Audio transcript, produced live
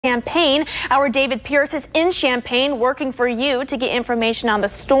Champaign. Our David Pierce is in Champaign working for you to get information on the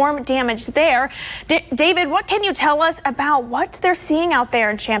storm damage there. David, what can you tell us about what they're seeing out there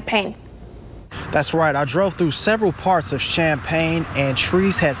in Champaign? That's right. I drove through several parts of Champaign and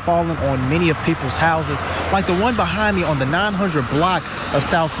trees had fallen on many of people's houses, like the one behind me on the 900 block of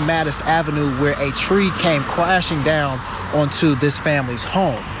South Mattis Avenue, where a tree came crashing down onto this family's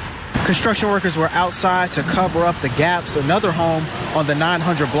home. Construction workers were outside to cover up the gaps. Another home on the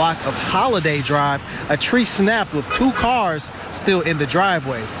 900 block of Holiday Drive, a tree snapped with two cars still in the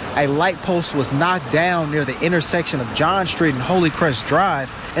driveway. A light post was knocked down near the intersection of John Street and Holy Crest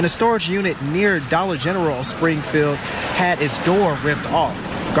Drive, and a storage unit near Dollar General of Springfield had its door ripped off.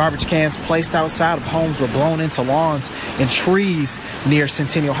 Garbage cans placed outside of homes were blown into lawns, and trees near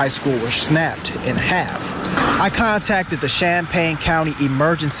Centennial High School were snapped in half. I contacted the Champaign County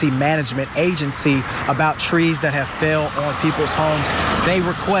Emergency Management Agency about trees that have fell on people's homes. They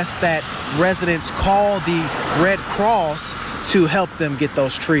request that residents call the Red Cross to help them get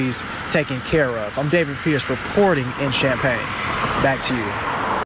those trees taken care of. I'm David Pierce reporting in Champaign. Back to you.